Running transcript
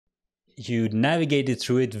you navigated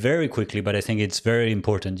through it very quickly, but I think it's very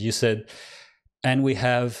important. You said, and we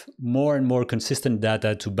have more and more consistent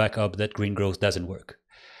data to back up that green growth doesn't work.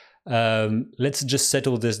 Let's just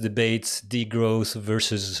settle this debate, degrowth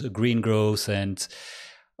versus green growth, and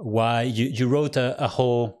why you wrote a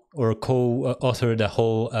whole, or co-authored a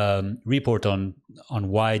whole report on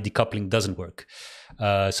why decoupling doesn't work.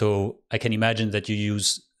 So I can imagine that you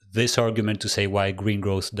use this argument to say why green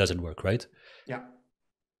growth doesn't work, right? Yeah,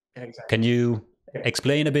 exactly. Can you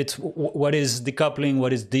explain a bit what is decoupling,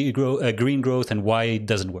 what is green growth, and why it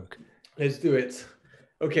doesn't work? Let's do it.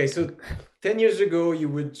 Okay, so 10 years ago, you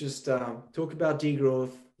would just talk about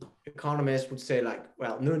degrowth. Economists would say like,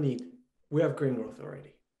 well, no need. We have green growth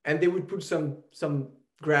already. And they would put some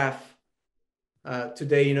graph.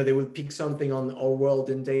 Today, they would pick something on our world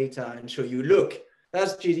in data and show you, look,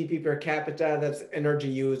 that's GDP per capita, that's energy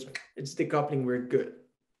use, it's decoupling, we're good.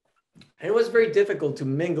 And it was very difficult to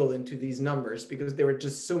mingle into these numbers because there were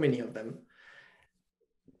just so many of them.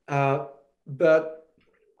 But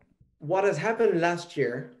what has happened last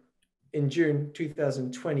year in June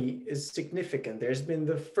 2020 is significant. There's been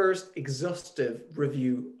the first exhaustive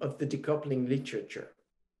review of the decoupling literature.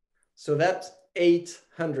 So that's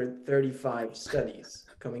 835 studies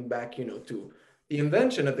coming back, to the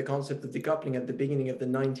invention of the concept of decoupling at the beginning of the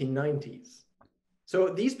 1990s. So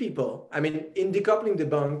these people, in Decoupling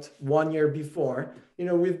Debunked 1 year before,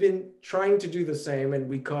 we've been trying to do the same, and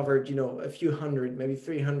we covered, a few hundred, maybe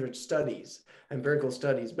 300 studies, empirical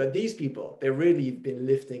studies. But these people, they really have been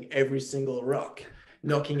lifting every single rock,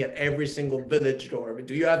 knocking at every single village door.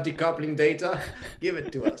 Do you have decoupling data? Give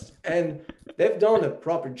it to us. And they've done a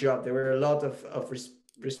proper job. There were a lot of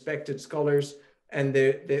respected scholars, and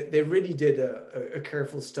they really did a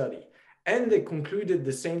careful study. And they concluded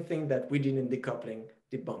the same thing that we did in Decoupling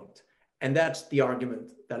Debunked. And that's the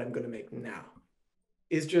argument that I'm going to make now.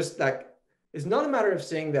 It's just like, it's not a matter of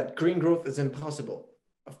saying that green growth is impossible.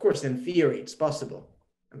 Of course, in theory, it's possible.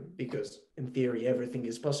 Because in theory, everything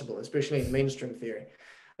is possible, especially in mainstream theory,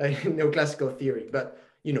 neoclassical theory. But,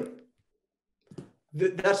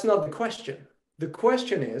 that's not the question. The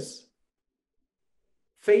question is,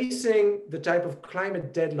 facing the type of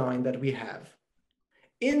climate deadline that we have,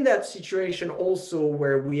 in that situation also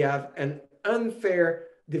where we have an unfair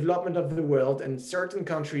development of the world and certain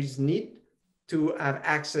countries need to have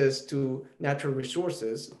access to natural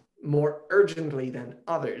resources more urgently than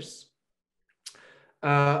others,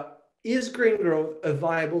 is green growth a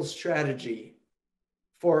viable strategy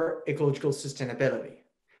for ecological sustainability?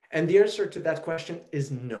 And the answer to that question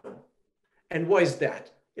is no. And why is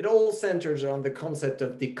that? It all centers on the concept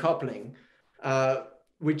of decoupling,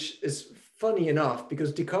 which is funny enough,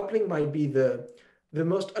 because decoupling might be the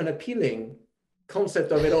most unappealing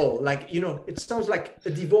concept of it all. Like, it sounds like a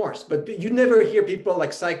divorce, but you never hear people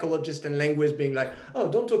like psychologists and linguists being like,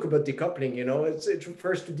 oh, don't talk about decoupling, it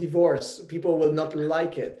refers to divorce. People will not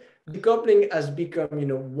like it. Decoupling has become,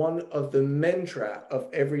 one of the mantra of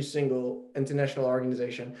every single international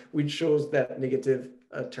organization, which shows that negative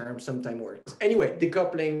term sometimes works. Anyway,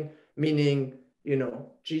 decoupling meaning,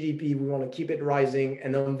 GDP, we want to keep it rising,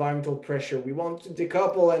 and environmental pressure, we want to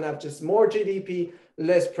decouple and have just more GDP,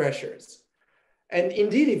 less pressures. And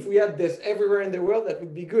indeed, if we had this everywhere in the world, that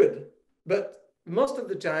would be good. But most of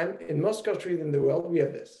the time, in most countries in the world, we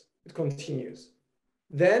have this. It continues.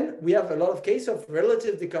 Then we have a lot of cases of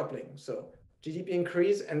relative decoupling. So GDP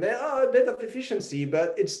increase, and then a bit of efficiency,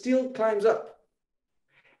 but it still climbs up.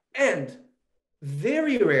 And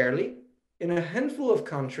very rarely, in a handful of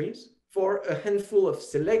countries, for a handful of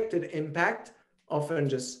selected impact, often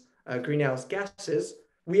just greenhouse gases,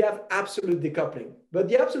 we have absolute decoupling. But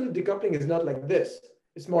the absolute decoupling is not like this.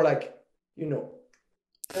 It's more like,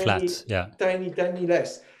 flat, tiny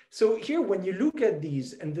less. So here, when you look at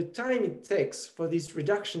these and the time it takes for this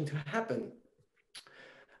reduction to happen,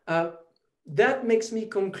 that makes me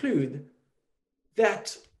conclude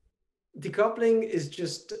that decoupling is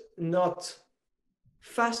just not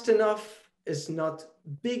fast enough, it's not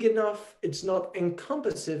big enough, it's not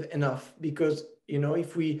encompassive enough, because,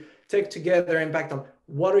 if we take together impact on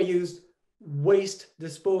water use, waste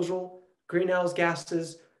disposal, greenhouse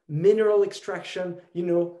gases, mineral extraction,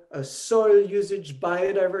 soil usage,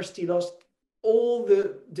 biodiversity loss, all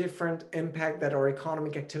the different impact that our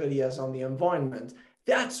economic activity has on the environment,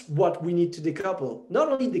 that's what we need to decouple. Not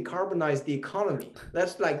only decarbonize the economy,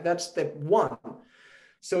 that's step one.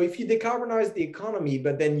 So if you decarbonize the economy,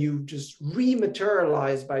 but then you just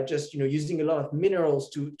rematerialize by just using a lot of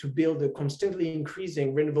minerals to build a constantly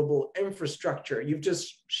increasing renewable infrastructure, you've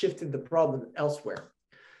just shifted the problem elsewhere.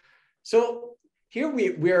 So here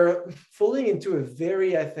we're falling into a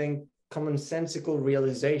very, I think, commonsensical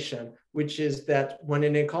realization, which is that when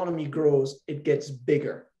an economy grows, it gets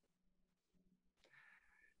bigger.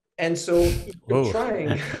 And so if you're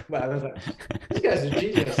trying, well, this guy's a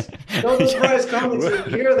genius. Nobel Prize comments,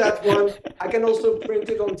 you hear that one. I can also print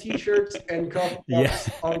it on t-shirts and coffee cups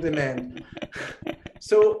on demand.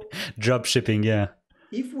 So drop shipping,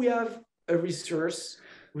 if we have a resource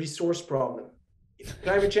problem,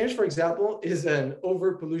 climate change, for example, is an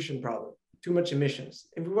over-pollution problem, too much emissions.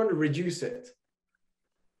 If we want to reduce it,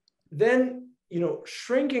 then,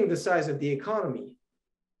 shrinking the size of the economy,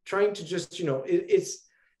 trying to just, it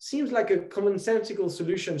seems like a commonsensical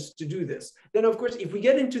solutions to do this. Then, of course, if we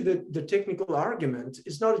get into the technical argument,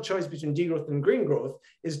 it's not a choice between degrowth and green growth.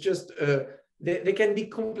 It's just, they can be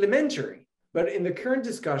complementary. But in the current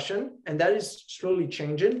discussion, and that is slowly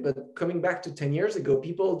changing, but coming back to 10 years ago,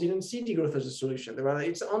 people didn't see degrowth as a solution. They were like,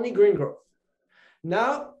 it's only green growth.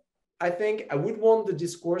 Now, I think I would want the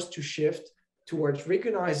discourse to shift towards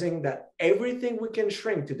recognizing that everything we can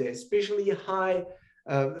shrink today, especially high,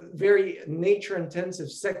 very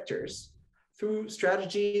nature-intensive sectors, through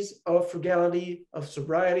strategies of frugality, of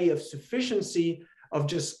sobriety, of sufficiency, of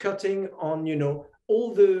just cutting on,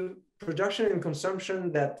 all the production and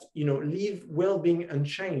consumption that, leave well-being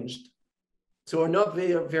unchanged, so are not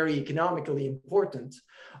very, very economically important.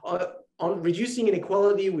 On reducing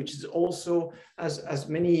inequality, which is also has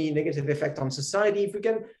many negative effects on society. If we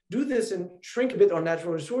can do this and shrink a bit on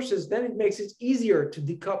natural resources, then it makes it easier to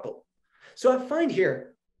decouple. So I find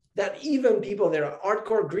here that even people that are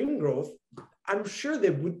hardcore green growth, I'm sure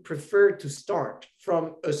they would prefer to start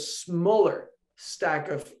from a smaller stack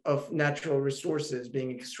of natural resources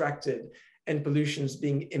being extracted and pollutions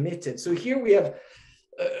being emitted. So here we have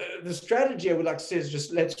the strategy I would like to say is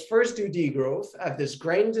just let's first do degrowth, have this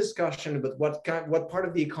grand discussion about what part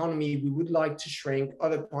of the economy we would like to shrink,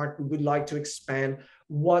 other part we would like to expand,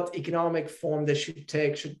 what economic form they should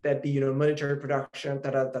take, should that be monetary production,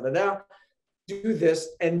 do this,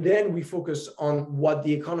 and then we focus on what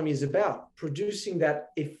the economy is about, producing that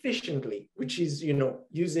efficiently, which is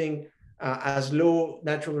using as low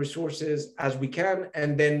natural resources as we can,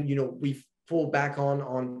 and then we fall back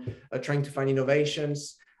on trying to find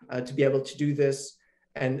innovations to be able to do this,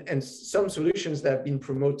 and some solutions that have been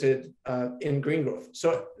promoted in green growth.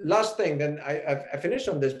 So last thing, then I finished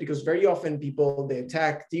on this because very often people, they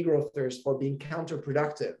attack degrowthers for being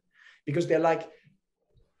counterproductive, because they're like,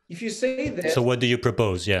 if you say this, so what do you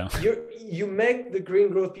propose? You make the green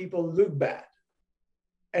growth people look bad,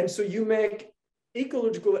 and so you make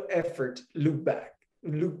ecological effort look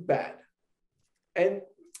bad. And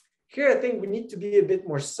here I think we need to be a bit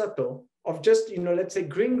more subtle of just, let's say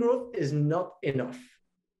green growth is not enough.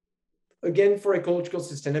 Again, for ecological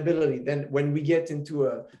sustainability, then when we get into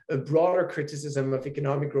a broader criticism of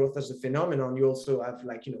economic growth as a phenomenon, you also have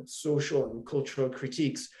social and cultural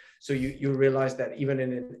critiques. So you realize that even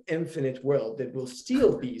in an infinite world, there will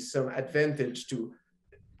still be some advantage to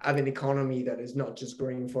have an economy that is not just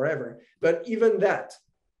growing forever. But even that,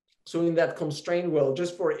 so in that constrained world,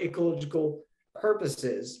 just for ecological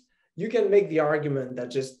purposes, you can make the argument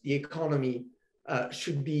that just the economy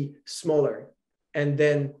should be smaller. And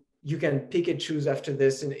then you can pick and choose after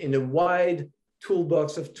this in a wide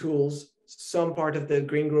toolbox of tools, some part of the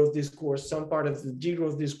green growth discourse, some part of the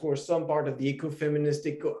degrowth discourse, some part of the ecofeminist,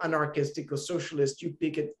 eco-anarchist, eco-socialist, you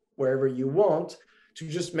pick it wherever you want, to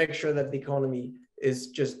just make sure that the economy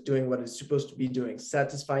is just doing what it's supposed to be doing,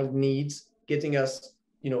 satisfying needs, getting us,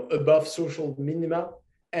 above social minima,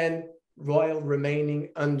 and while remaining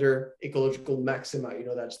under ecological maxima.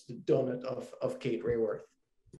 That's the donut of Kate Raworth.